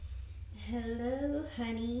Hello,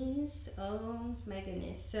 honeys. Oh my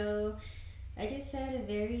goodness. So, I just had a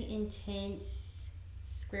very intense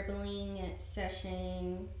scribbling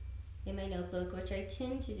session in my notebook, which I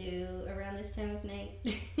tend to do around this time of night.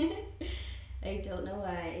 I don't know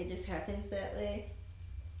why, it just happens that way.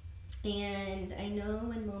 And I know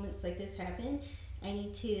when moments like this happen, I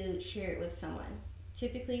need to share it with someone.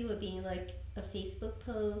 Typically, it would be like a Facebook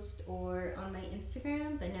post or on my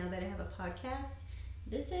Instagram, but now that I have a podcast,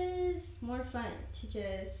 this is more fun to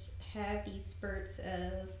just have these spurts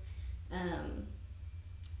of, um,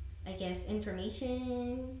 I guess,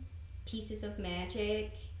 information, pieces of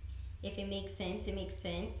magic. If it makes sense, it makes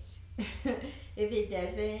sense. If it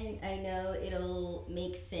doesn't, I know it'll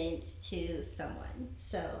make sense to someone.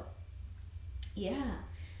 So, yeah,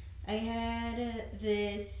 I had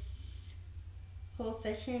this whole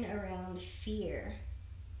session around fear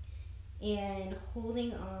and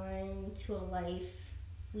holding on to a life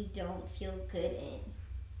we don't feel good in.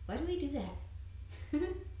 Why do we do that?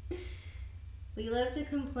 We love to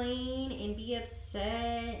complain and be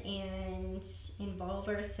upset and involve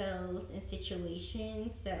ourselves in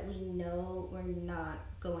situations that we know we're not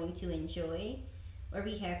going to enjoy or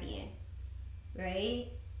be happy in, right?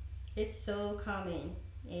 It's so common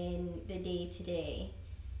in the day to day.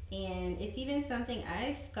 And it's even something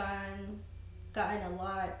I've gotten a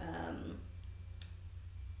lot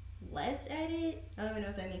less at it. I don't even know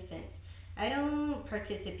if that makes sense. I don't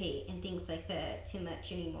participate in things like that too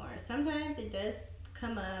much anymore. Sometimes it does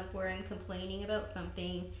come up where I'm complaining about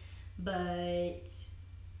something, but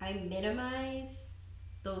I minimize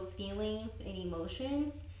those feelings and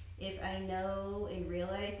emotions if I know and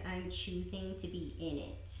realize I'm choosing to be in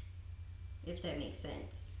it, if that makes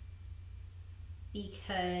sense.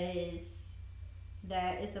 Because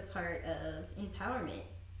that is a part of empowerment.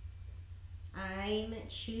 I'm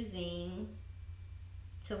choosing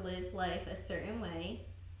to live life a certain way,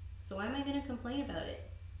 so why am I going to complain about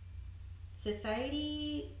it?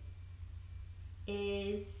 Society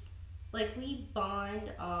is like we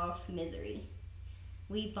bond off misery,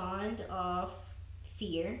 we bond off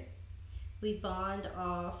fear, we bond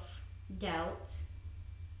off doubt,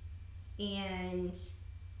 and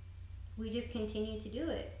we just continue to do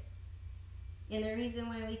it. And the reason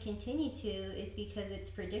why we continue to is because it's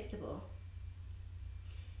predictable.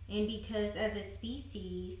 And because as a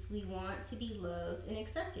species, we want to be loved and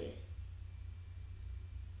accepted.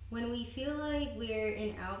 When we feel like we're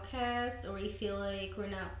an outcast or we feel like we're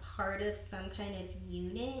not part of some kind of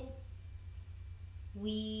unit,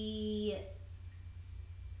 we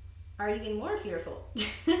are even more fearful.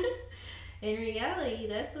 In reality,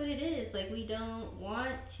 that's what it is. Like, we don't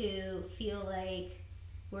want to feel like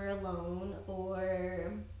we're alone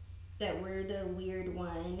or that we're the weird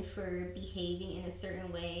one for behaving in a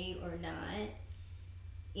certain way or not.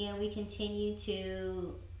 And we continue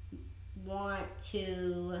to want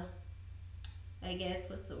to, I guess,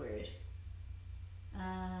 what's the word?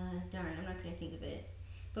 Darn, I'm not going to think of it.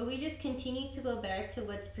 But we just continue to go back to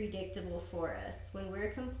what's predictable for us. When we're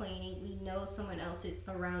complaining, we know someone else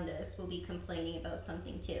around us will be complaining about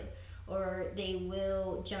something too. Or they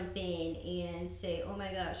will jump in and say, oh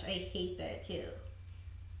my gosh, I hate that too.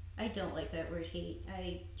 I don't like that word hate.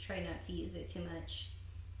 I try not to use it too much.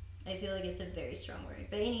 I feel like it's a very strong word.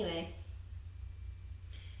 But anyway,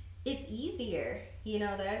 it's easier.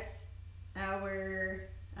 That's our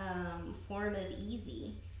form of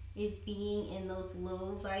easy, is being in those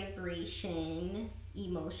low vibration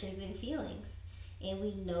emotions and feelings. And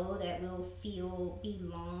we know that we'll feel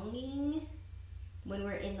belonging when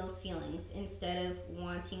we're in those feelings instead of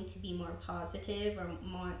wanting to be more positive or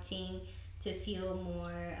wanting to feel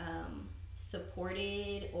more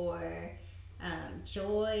supported or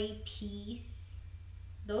joy, peace.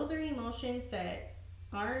 Those are emotions that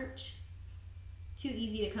aren't too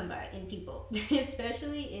easy to come by in people,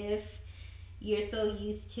 especially if you're so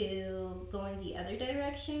used to going the other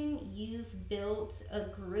direction. You've built a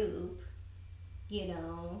group,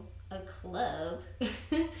 a club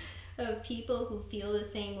of people who feel the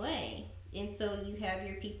same way. And so you have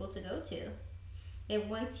your people to go to. And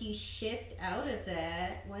once you shift out of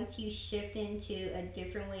that, once you shift into a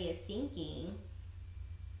different way of thinking,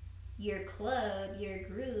 your club, your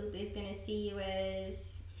group is going to see you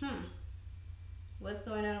as, what's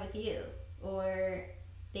going on with you? Or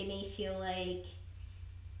they may feel like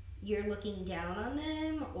you're looking down on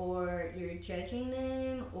them or you're judging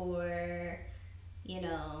them or,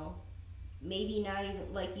 maybe not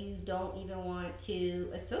even like you don't even want to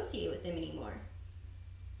associate with them anymore.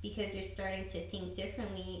 Because you're starting to think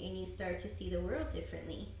differently and you start to see the world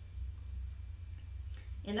differently.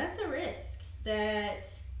 And that's a risk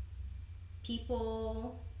that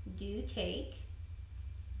people do take,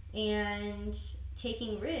 and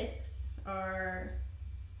taking risks are,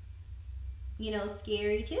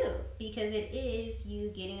 scary too, because it is you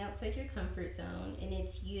getting outside your comfort zone, and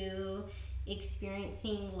it's you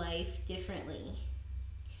experiencing life differently.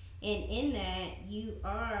 And in that, you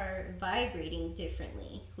are vibrating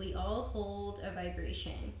differently. We all hold a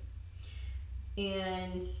vibration.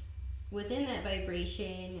 And within that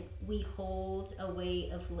vibration, we hold a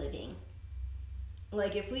way of living.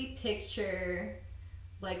 Like if we picture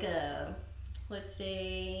like let's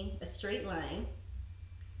say a straight line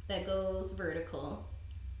that goes vertical.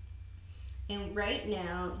 And right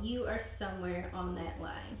now, you are somewhere on that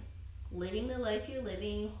line, living the life you're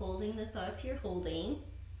living, holding the thoughts you're holding.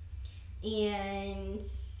 And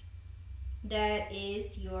that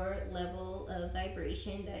is your level of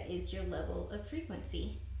vibration, that is your level of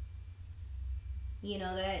frequency.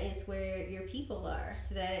 That is where your people are,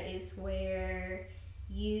 that is where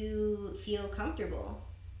you feel comfortable,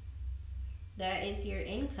 that is your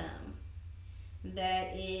income,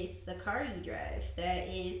 that is the car you drive, that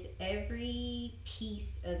is every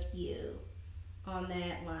piece of you on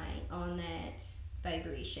that line, on that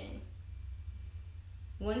vibration.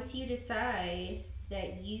 Once you decide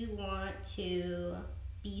that you want to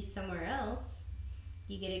be somewhere else,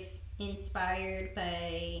 you get inspired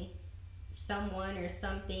by someone or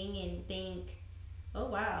something and think, oh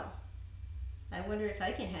wow, I wonder if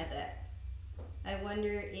I can have that. I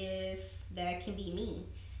wonder if that can be me.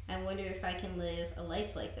 I wonder if I can live a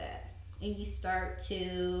life like that. And you start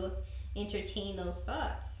to entertain those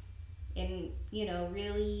thoughts and,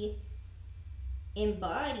 really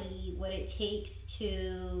embody what it takes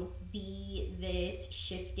to be this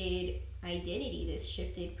shifted identity, this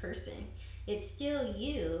shifted person. It's still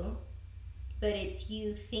you, but it's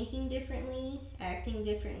you thinking differently, acting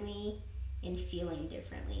differently, and feeling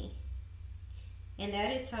differently. And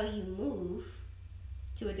that is how you move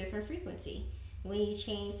to a different frequency. When you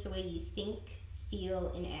change the way you think,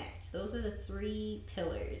 feel, and act. Those are the 3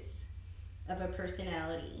 pillars of a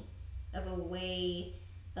personality, of a way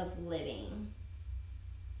of living.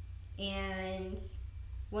 And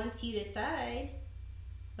once you decide,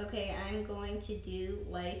 okay, I'm going to do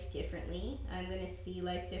life differently, I'm going to see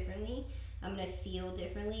life differently, I'm going to feel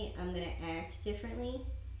differently, I'm going to act differently,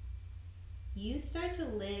 you start to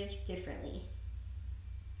live differently.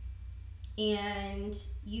 And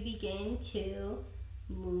you begin to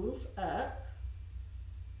move up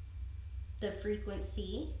the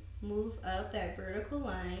frequency, move up that vertical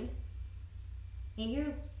line, and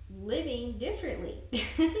you're living differently.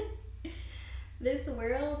 This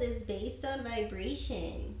world is based on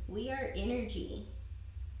vibration. We are energy.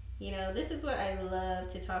 This is what I love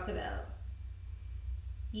to talk about.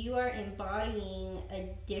 You are embodying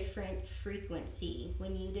a different frequency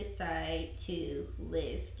when you decide to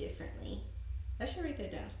live differently. I should write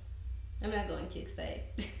that down. I'm not going to because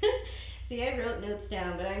see, I wrote notes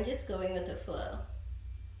down, but I'm just going with the flow.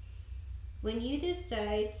 When you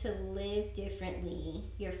decide to live differently,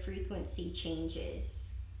 your frequency changes.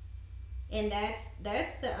 And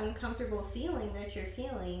that's the uncomfortable feeling that you're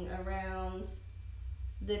feeling around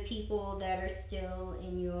the people that are still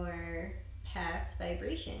in your past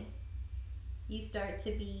vibration. You start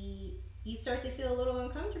to feel a little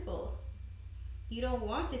uncomfortable. You don't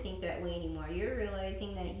want to think that way anymore. You're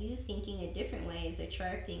realizing that you thinking a different way is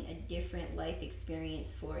attracting a different life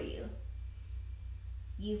experience for you.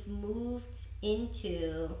 You've moved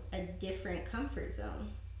into a different comfort zone,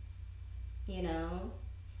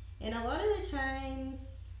 And a lot of the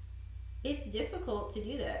times, it's difficult to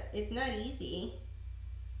do that. It's not easy.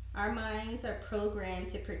 Our minds are programmed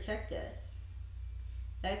to protect us.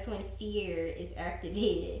 That's when fear is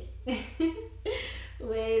activated.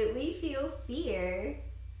 When we feel fear,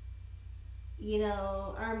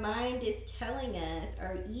 our mind is telling us,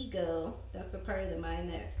 our ego, that's the part of the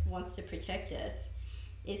mind that wants to protect us,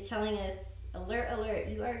 is telling us, alert, alert,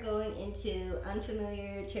 you are going into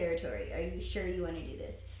unfamiliar territory. Are you sure you want to do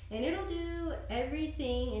this? And it'll do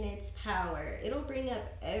everything in its power. It'll bring up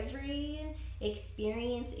every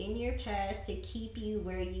experience in your past to keep you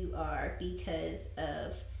where you are because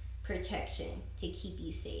of protection, to keep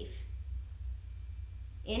you safe.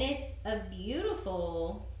 And it's a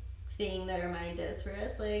beautiful thing that our mind does for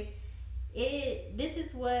us. This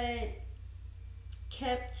is what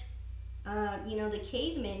kept, the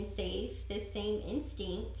cavemen safe, this same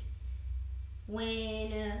instinct,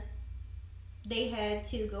 when they had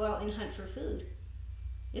to go out and hunt for food.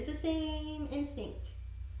 It's the same instinct.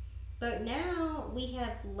 But now we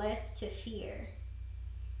have less to fear.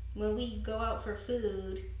 When we go out for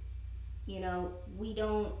food, we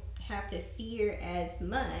don't have to fear as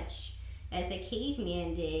much as a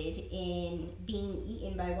caveman did in being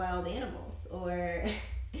eaten by wild animals, or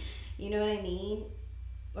you know what I mean?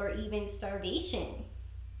 Or even starvation.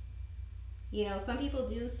 You know, some people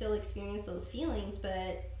do still experience those feelings,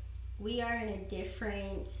 but we are in a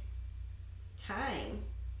different time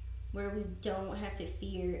where we don't have to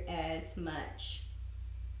fear as much.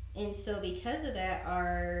 And so, because of that,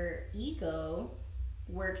 our ego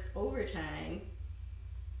works overtime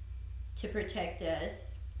to protect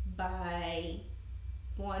us by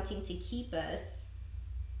wanting to keep us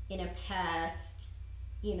in a past,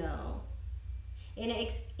 you know, in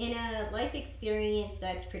a life experience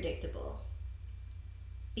that's predictable,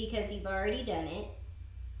 because you've already done it,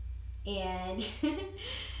 and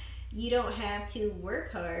you don't have to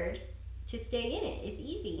work hard to stay in it. It's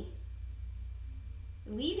easy.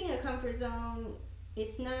 Leaving a comfort zone,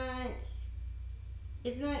 it's not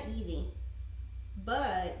easy.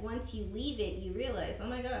 But once you leave it, you realize, oh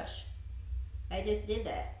my gosh, I just did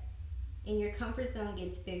that. And your comfort zone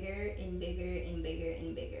gets bigger and bigger and bigger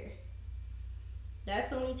and bigger.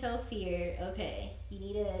 That's when we tell fear, okay, you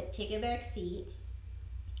need to take a back seat.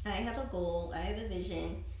 I have a goal, I have a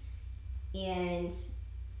vision, and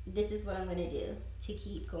this is what I'm going to do to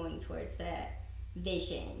keep going towards that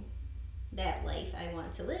vision, that life I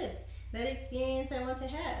want to live, that experience I want to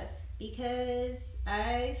have, because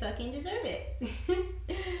I fucking deserve it.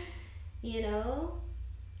 You know?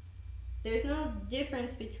 There's no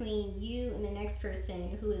difference between you and the next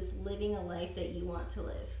person who is living a life that you want to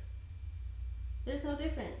live. There's no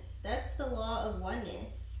difference. That's the law of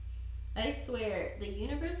oneness. I swear, the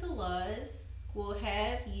universal laws will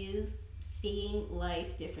have you seeing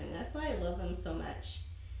life differently. That's why I love them so much.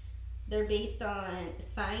 They're based on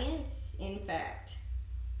science and fact.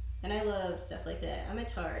 And I love stuff like that. I'm a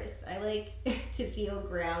Taurus. I like to feel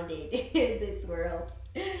grounded in this world.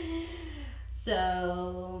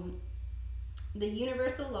 So, the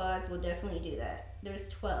universal laws will definitely do that. There's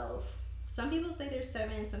 12. Some people say there's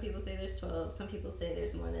 7, some people say there's 12, some people say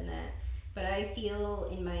there's more than that. But I feel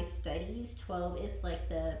in my studies, 12 is like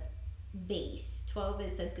the base. 12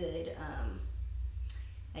 is a good,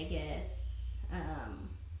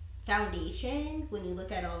 foundation. When you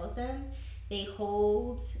look at all of them, they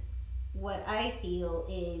hold what I feel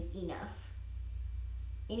is enough.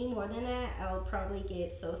 Any more than that, I'll probably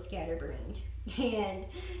get so scatterbrained. And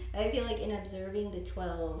I feel like in observing the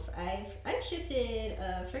 12, I've shifted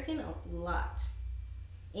a freaking lot.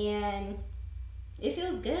 And it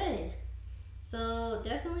feels good. So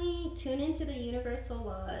definitely tune into the universal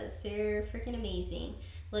laws. They're freaking amazing.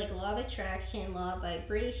 Like law of attraction, law of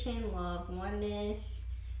vibration, law of oneness.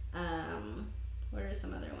 What are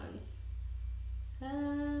some other ones?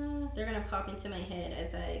 They're gonna pop into my head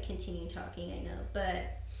as I continue talking, I know.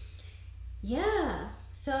 But yeah,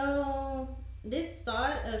 so this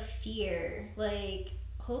thought of fear, like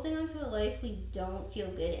holding on to a life we don't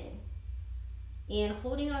feel good in, and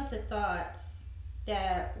holding on to thoughts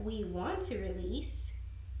that we want to release,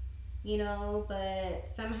 you know, but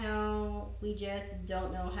somehow we just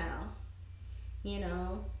don't know how, you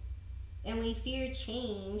know, and we fear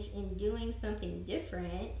change in doing something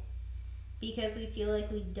different because we feel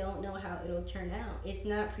like we don't know how it'll turn out. It's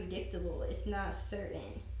not predictable, it's not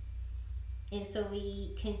certain. And so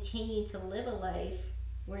we continue to live a life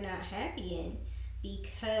we're not happy in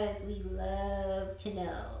because we love to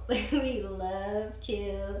know. We love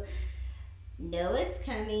to know it's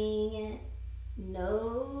coming,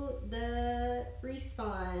 know the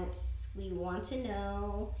response. We want to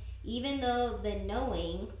know, even though the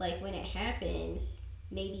knowing, like when it happens,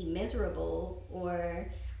 may be miserable,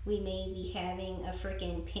 or we may be having a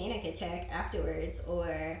freaking panic attack afterwards,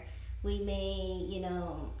 or we may, you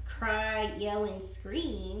know, cry, yell, and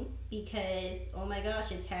scream because, oh my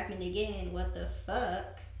gosh, it's happened again, what the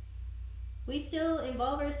fuck? We still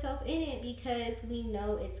involve ourselves in it because we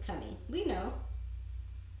know it's coming. We know.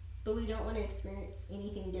 But we don't want to experience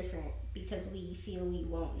anything different because we feel we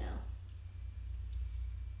won't know.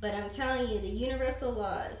 But I'm telling you, the universal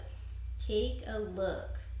laws, take a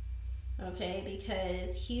look, okay?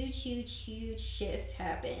 Because huge shifts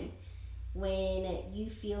happen when you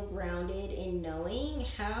feel grounded in knowing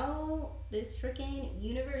how this freaking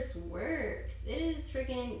universe works. It is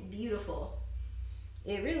freaking beautiful.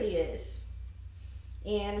 It really is.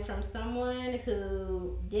 And from someone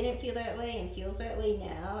who didn't feel that way and feels that way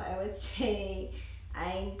now, I would say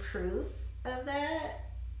I'm proof of that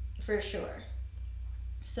for sure.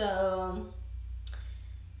 So,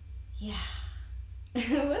 yeah.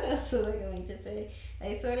 What else was I going to say?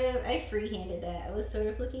 I free-handed that. I was sort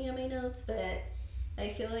of looking at my notes, but I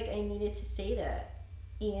feel like I needed to say that.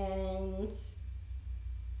 And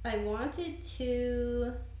I wanted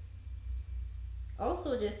to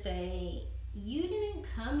also just say, you didn't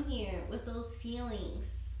come here with those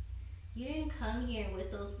feelings. You didn't come here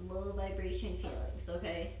with those low vibration feelings,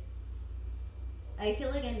 okay? I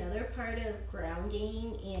feel like another part of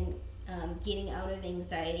grounding and getting out of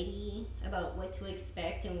anxiety about what to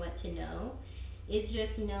expect and what to know is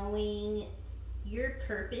just knowing your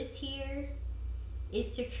purpose here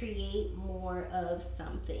is to create more of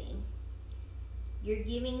something. You're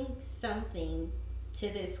giving something to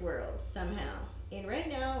this world somehow. And right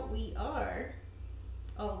now we are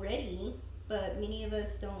already, but many of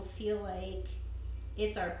us don't feel like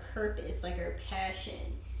it's our purpose, like our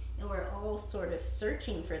passion. And we're all sort of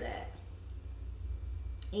searching for that.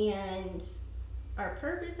 And our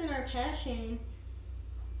purpose and our passion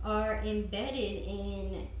are embedded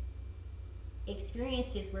in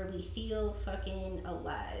experiences where we feel fucking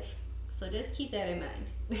alive. So just keep that in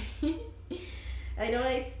mind. I know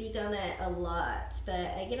I speak on that a lot, but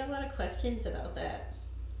I get a lot of questions about that.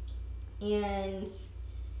 And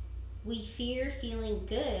we fear feeling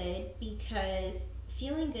good because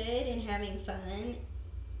feeling good and having fun,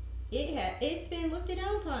 it's been looked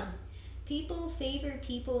down upon. People favor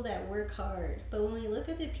people that work hard. But when we look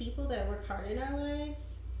at the people that work hard in our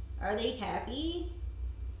lives, are they happy?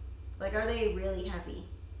 Like, are they really happy?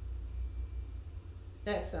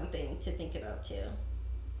 That's something to think about too.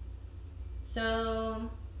 So,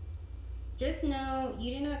 just know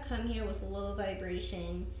you did not come here with low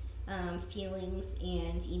vibration feelings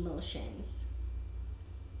and emotions.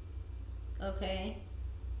 Okay?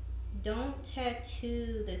 Don't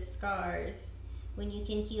tattoo the scars when you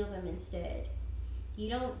can heal them instead. You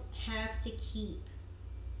don't have to keep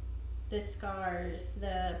the scars,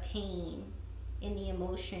 the pain, and the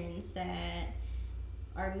emotions that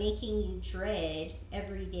are making you dread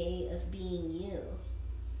every day of being you.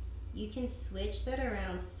 You can switch that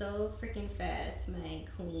around so freaking fast, my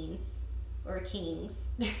queens or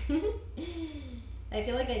kings. I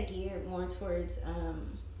feel like I gear more towards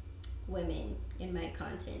women in my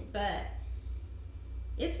content, but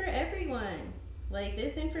it's for everyone. Like,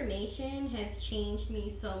 this information has changed me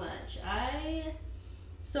so much.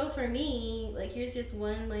 So for me, like, here's just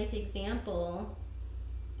one life example.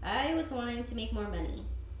 I was wanting to make more money.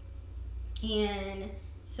 And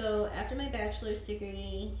so after my bachelor's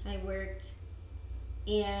degree, I worked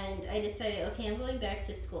and I decided, okay, I'm going back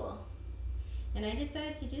to school. And I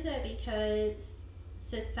decided to do that because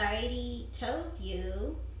society tells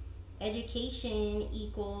you education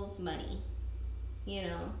equals money, you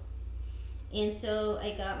know? And so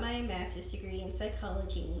I got my master's degree in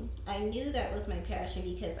psychology. I knew that was my passion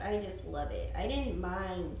because I just love it. I didn't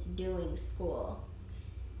mind doing school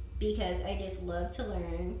because I just love to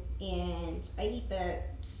learn and I eat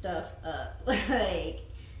that stuff up. Like,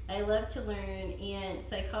 I love to learn, and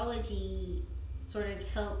psychology sort of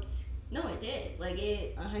helped. No, it did. Like,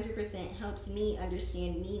 it 100% helps me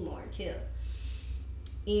understand me more too.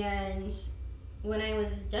 And when I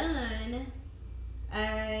was done,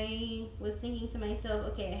 I was thinking to myself,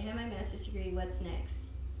 okay, I have my master's degree, what's next?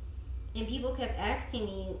 And people kept asking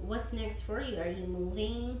me, what's next for you? Are you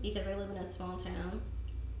moving? Because I live in a small town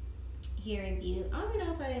here in Butte. I don't even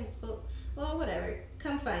know if I am well, whatever.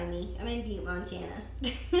 Come find me. I'm in Butte, Montana.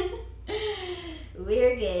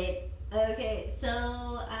 We're good. Okay, so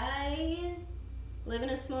I live in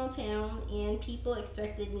a small town and people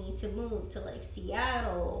expected me to move to like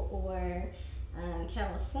Seattle or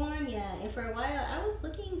California, and for a while I was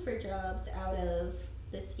looking for jobs out of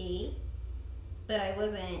the state, but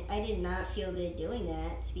I did not feel good doing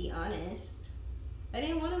that, to be honest. I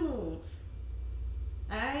didn't want to move.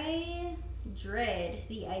 I dread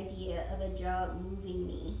the idea of a job moving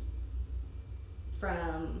me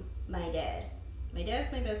from my dad. My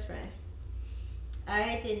dad's my best friend.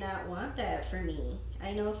 I did not want that for me.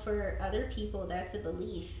 I know for other people that's a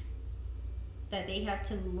belief that they have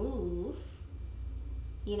to move,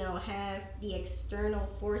 you know, have the external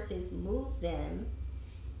forces move them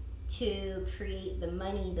to create the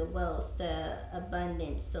money, the wealth, the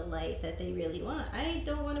abundance, the life that they really want. I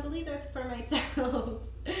don't want to believe that for myself.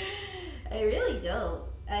 I really don't.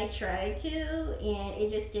 I tried to, and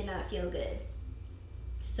it just did not feel good.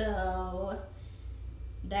 So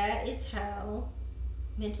that is how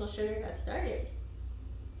Mental Sugar got started.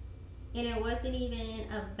 And it wasn't even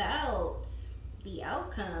about the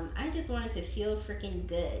outcome. I just wanted to feel freaking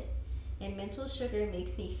good. And Mental Sugar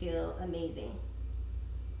makes me feel amazing.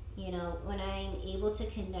 You know, when I'm able to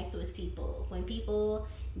connect with people, when people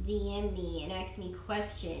DM me and ask me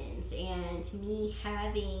questions, and me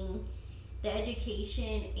having the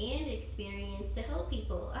education and experience to help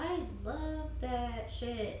people. I love that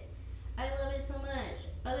shit. I love it so much.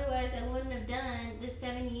 Otherwise, I wouldn't have done the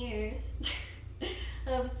 7 years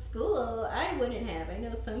of school, I wouldn't have. I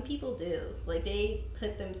know some people do. Like, they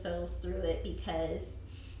put themselves through it because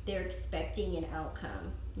they're expecting an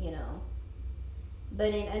outcome, you know.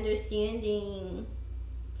 But in understanding,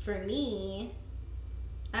 for me,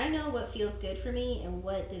 I know what feels good for me and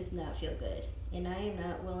what does not feel good. And I am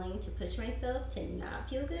not willing to push myself to not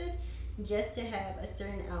feel good just to have a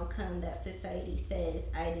certain outcome that society says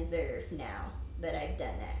I deserve now that I've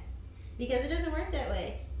done that. Because it doesn't work that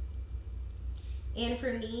way. And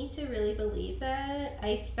for me to really believe that,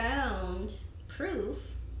 I found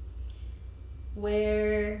proof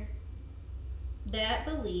where that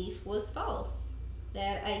belief was false.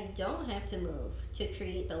 That I don't have to move to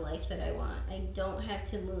create the life that I want. I don't have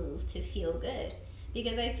to move to feel good.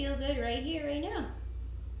 Because I feel good right here, right now.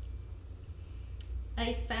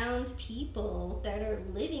 I found people that are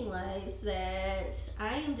living lives that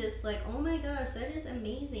I am just like, oh my gosh, that is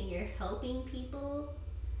amazing. You're helping people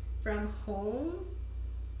from home.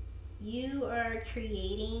 You are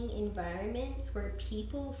creating environments where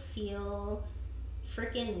people feel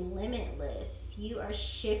freaking limitless. You are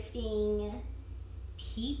shifting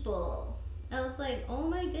people. I was like, oh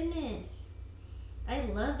my goodness. I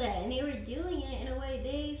love that. And they were doing it in a way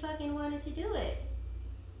they fucking wanted to do it.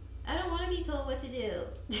 I don't want to be told what to do.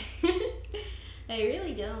 I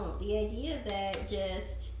really don't. The idea of that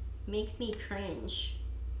just makes me cringe.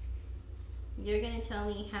 You're going to tell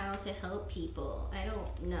me how to help people. I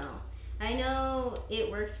don't know. I know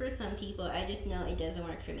it works for some people. I just know it doesn't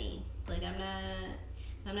work for me. Like,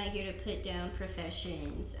 I'm not here to put down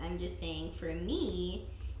professions. I'm just saying, for me,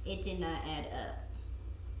 it did not add up.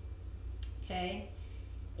 Okay?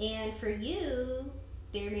 And for you,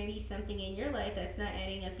 there may be something in your life that's not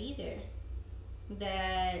adding up either.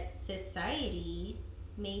 That society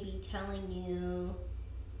may be telling you,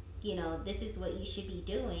 you know, this is what you should be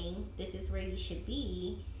doing. This is where you should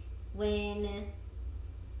be. When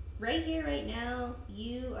right here, right now,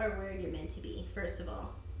 you are where you're meant to be, first of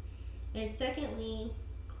all. And secondly,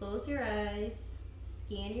 close your eyes,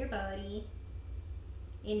 scan your body,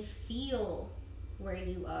 and feel where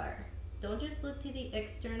you are. Don't just look to the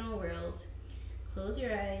external world. Close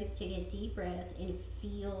your eyes, take a deep breath, and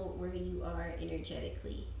feel where you are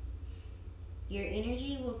energetically. Your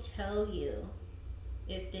energy will tell you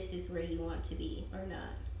if this is where you want to be or not.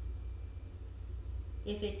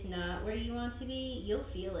 If it's not where you want to be, you'll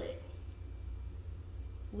feel it.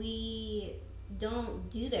 We don't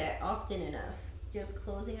do that often enough. Just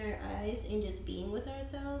closing our eyes and just being with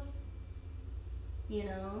ourselves, you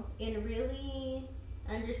know, and really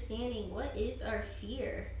understanding what is our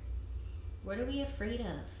fear. What are we afraid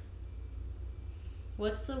of?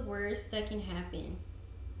 What's the worst that can happen?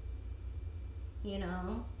 You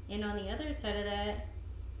know? And on the other side of that,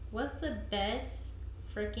 what's the best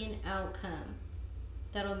freaking outcome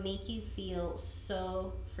that'll make you feel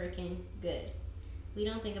so freaking good? We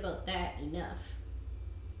don't think about that enough.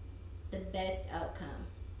 The best outcome.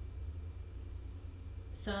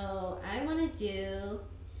 So I want to do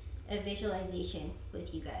a visualization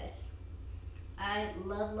with you guys. I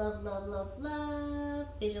love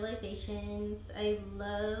visualizations. I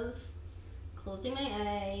love closing my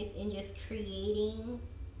eyes and just creating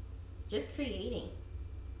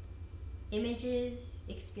images,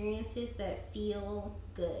 experiences that feel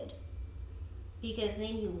good. Because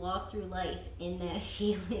then you walk through life in that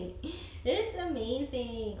feeling. It's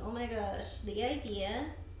amazing. Oh my gosh. The idea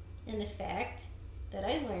and the fact that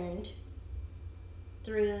I learned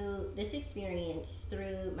through this experience,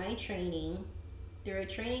 through my training, through a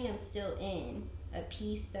training I'm still in, a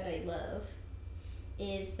piece that I love,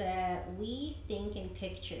 is that we think in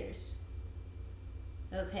pictures.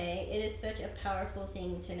 Okay? It is such a powerful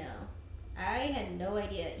thing to know. I had no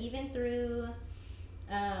idea. Even through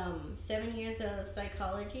 7 years of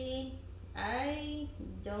psychology, I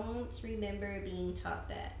don't remember being taught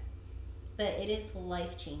that. But it is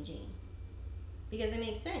life-changing. Because it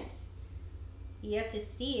makes sense. You have to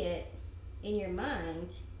see it in your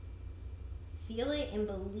mind, feel it, and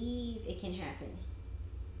believe it can happen.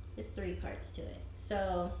 There's 3 parts to it.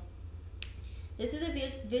 So this is a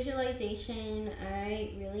visualization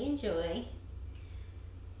I really enjoy.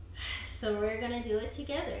 So we're going to do it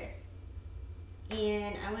together.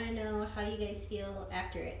 And I want to know how you guys feel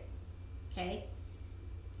after it. Okay?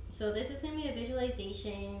 So this is going to be a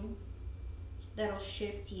visualization that'll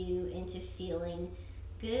shift you into feeling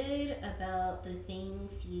good about the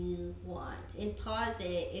things you want. And pause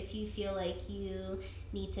it if you feel like you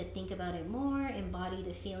need to think about it more, embody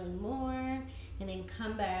the feeling more, and then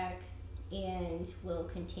come back and we'll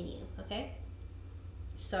continue. Okay?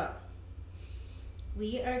 So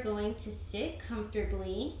we are going to sit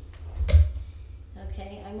comfortably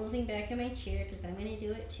Okay, I'm moving back in my chair because I'm going to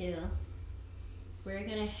do it too. We're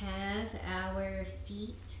going to have our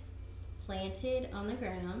feet planted on the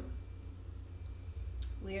ground.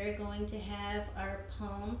 We are going to have our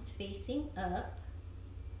palms facing up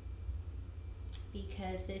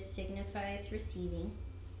because this signifies receiving.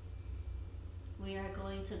 We are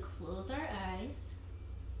going to close our eyes.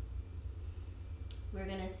 We're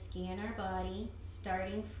going to scan our body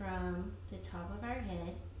starting from the top of our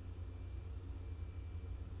head.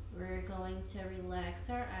 We're going to relax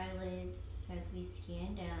our eyelids as we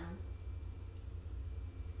scan down.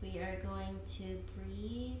 We are going to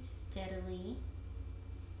breathe steadily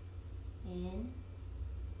in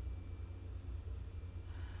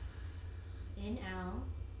out.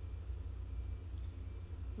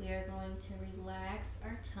 We are going to relax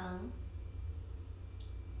our tongue.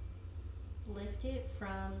 Lift it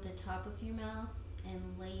from the top of your mouth and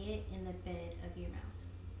lay it in the bed of your mouth.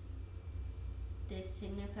 This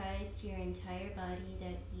signifies to your entire body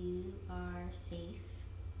that you are safe.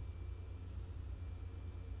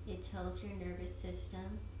 It tells your nervous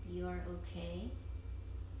system you are okay.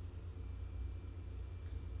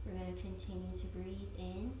 We're going to continue to breathe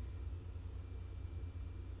in.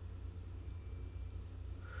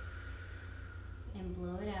 And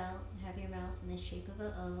blow it out. Have your mouth in the shape of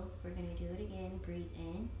an O. We're going to do it again. Breathe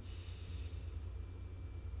in.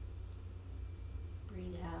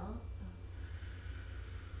 Breathe out.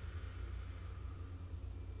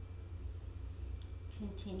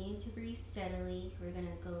 Continue to breathe steadily. We're going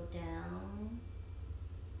to go down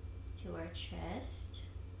to our chest.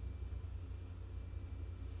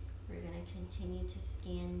 We're going to continue to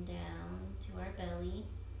scan down to our belly.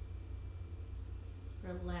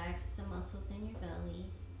 Relax the muscles in your belly.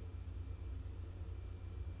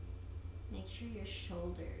 Make sure your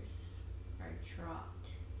shoulders are dropped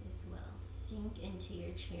as well. Sink into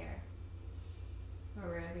your chair or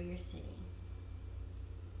wherever you're sitting.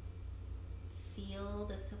 Feel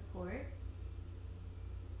the support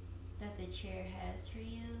that the chair has for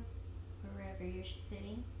you or wherever you're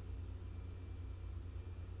sitting.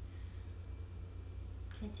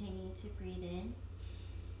 Continue to breathe in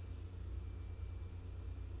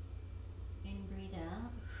and breathe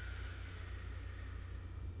out.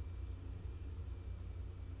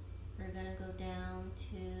 We're going to go down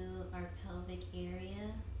to our pelvic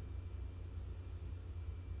area.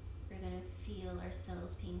 We're going to feel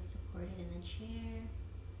ourselves being supported in the chair.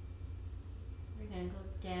 We're going to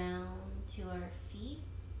go down to our feet.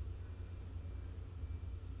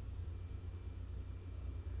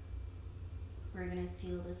 We're going to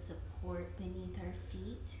feel the support beneath our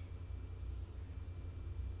feet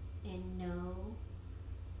and know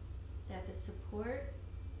that the support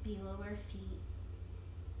below our feet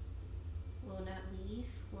will not leave,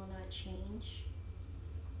 will not change.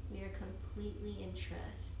 We are completely in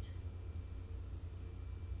trust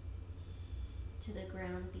to the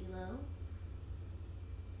ground below,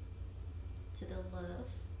 to the love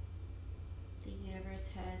the universe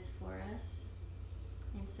has for us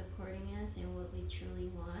and supporting us in what we truly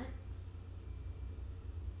want.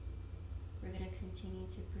 We're going to continue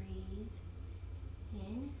to breathe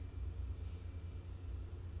in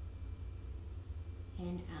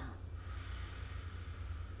and out.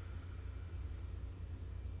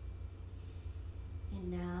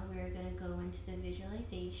 And now we're going to go into the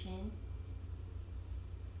visualization.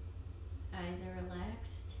 Eyes are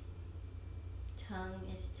relaxed. Tongue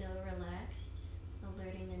is still relaxed,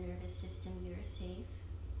 alerting the nervous system you're safe.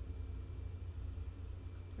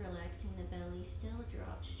 Relaxing the belly still,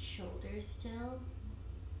 dropped shoulders still.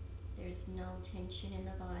 There's no tension in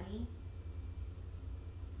the body.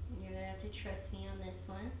 And you're going to have to trust me on this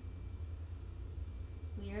one.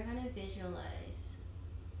 We are going to visualize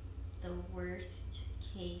the worst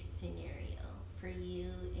case scenario for you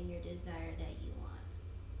and your desire that you want.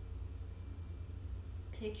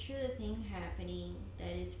 Picture the thing happening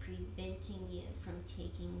that is preventing you from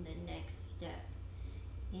taking the next step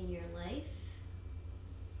in your life.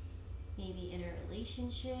 Maybe in a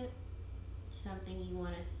relationship, something you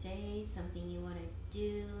want to say, something you want to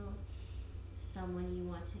do, someone you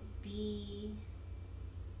want to be.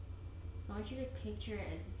 I want you to picture it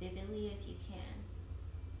as vividly as you can.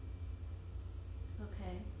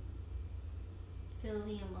 Okay. Feel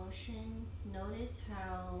the emotion. Notice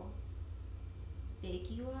how big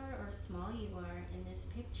you are or small you are in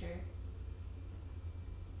this picture.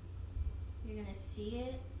 You're going to see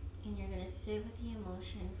it and you're going to sit with the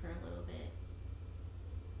emotion for a little bit.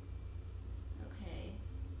 Okay.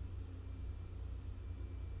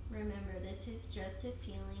 Remember, this is just a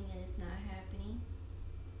feeling. It is not happening.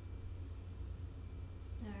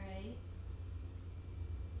 Alright.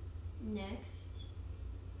 Next,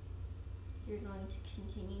 You're going to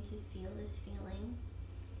continue to feel this feeling.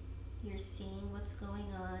 You're seeing what's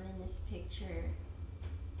going on in this picture.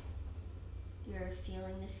 You're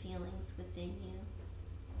feeling the feelings within you.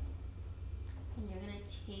 And you're going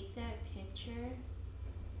to take that picture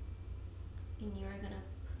and you're going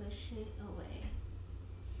to push it away.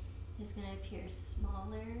 It's going to appear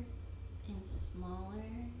smaller and smaller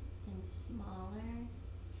and smaller,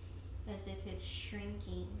 as if it's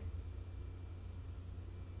shrinking.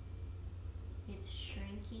 It's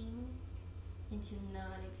shrinking into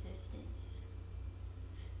non-existence.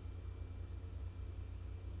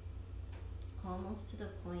 It's almost to the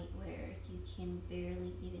point where you can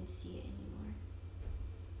barely even see it anymore.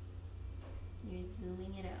 You're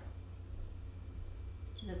zooming it out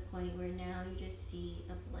to the point where now you just see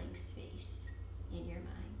a blank space in your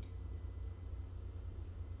mind.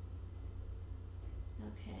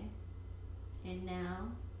 Okay? And now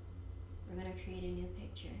we're going to create a new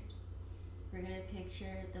picture. We're going to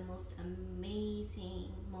picture the most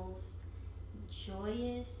amazing, most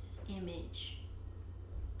joyous image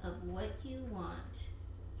of what you want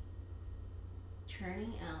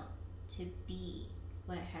turning out to be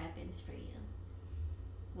what happens for you.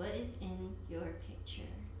 What is in your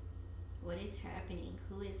picture? What is happening?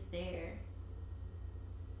 Who is there?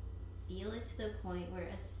 Feel it to the point where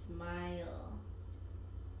a smile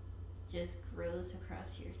just grows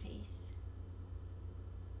across your face.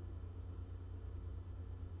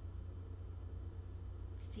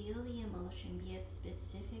 Feel the emotion. Be as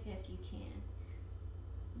specific as you can.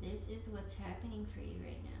 This is what's happening for you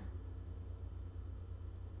right now.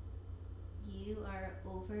 You are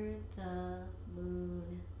over the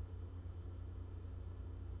moon.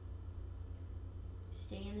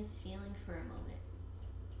 Stay in this feeling for a moment.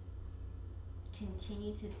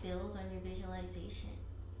 Continue to build on your visualization.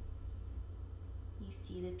 You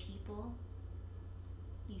see the people.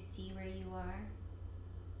 You see where you are.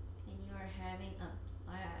 And you are having a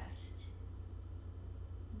blast.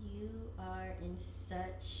 You are in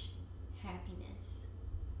such happiness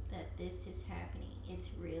that this is happening.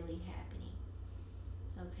 It's really happening.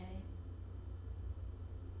 Okay?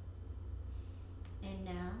 And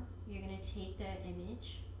now you're going to take that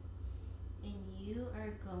image and you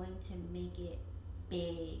are going to make it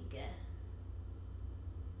big.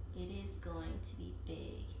 It is going to be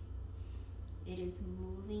big. It is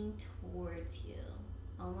moving towards you,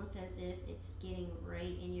 almost as if it's getting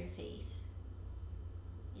right in your face.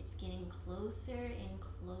 It's getting closer and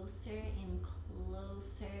closer and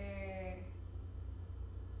closer.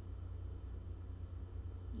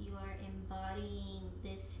 You are embodying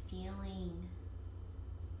this feeling.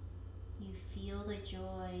 You feel the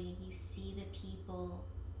joy. You see the people.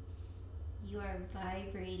 You are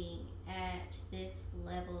vibrating at this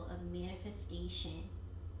level of manifestation.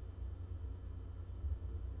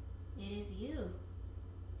 It is you.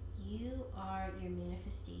 You are your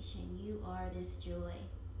manifestation. You are this joy.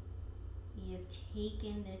 You have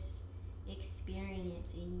taken this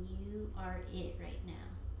experience and you are it right now.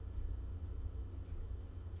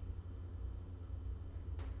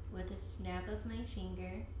 With a snap of my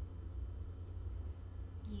finger,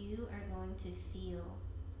 you are going to feel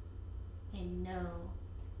and know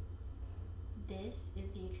this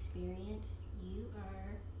is the experience you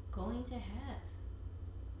are going to have.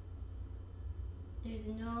 There's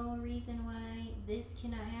no reason why this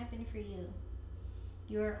cannot happen for you.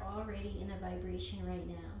 You're already in the vibration right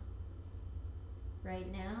now.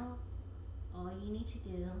 Right now, all you need to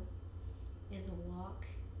do is walk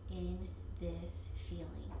in this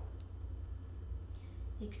feeling.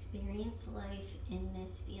 Experience life in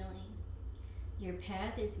this feeling. Your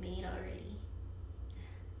path is made already.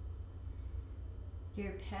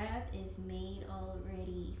 Your path is made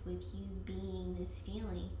already with you being this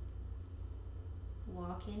feeling.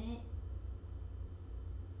 Walk in it,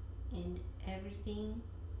 and everything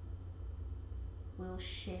will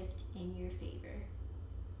shift in your favor.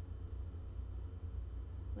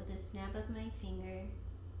 With a snap of my finger,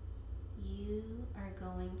 you are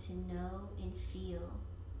going to know and feel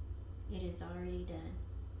it is already done.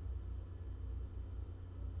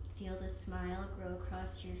 Feel the smile grow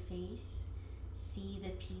across your face. See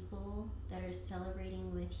the people that are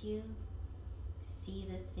celebrating with you. See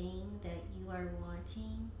the thing that you are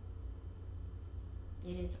wanting.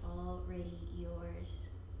 It is already yours.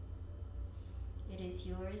 It is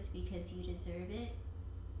yours because you deserve it.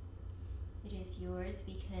 It is yours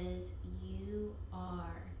because you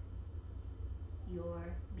are your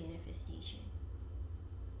manifestation.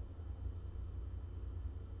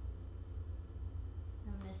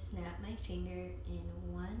 I'm going to snap my finger in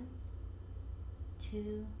 1,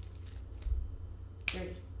 2, 3.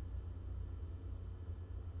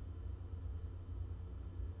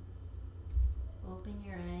 open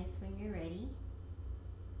your eyes when you're ready.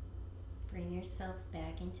 Bring yourself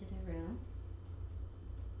back into the room.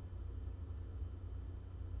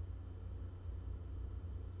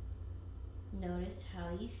 Notice how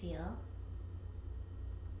you feel.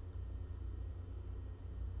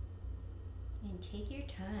 And take your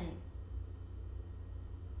time.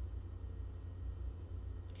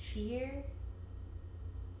 Fear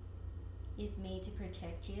is made to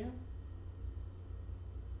protect you,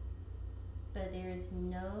 but there is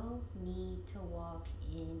no need to walk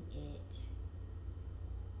in it.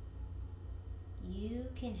 You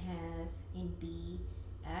can have and be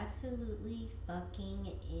absolutely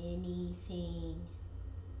fucking anything,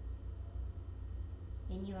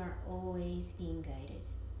 and you are always being guided.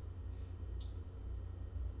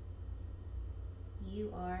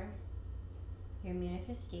 You are your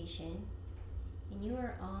manifestation, and you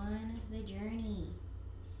are on the journey.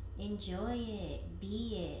 Enjoy it,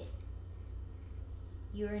 be it.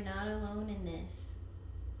 You are not alone in this,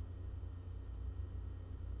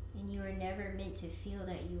 and you are never meant to feel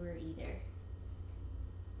that you are either.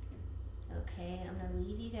 Okay, I'm gonna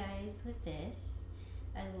leave you guys with this.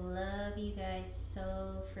 I love you guys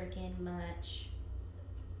so freaking much.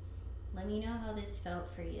 Let me know how this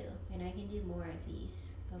felt for you, and I can do more of these,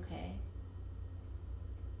 okay?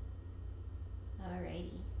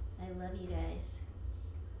 Alrighty, I love you guys.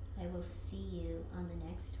 I will see you on the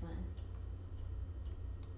next one.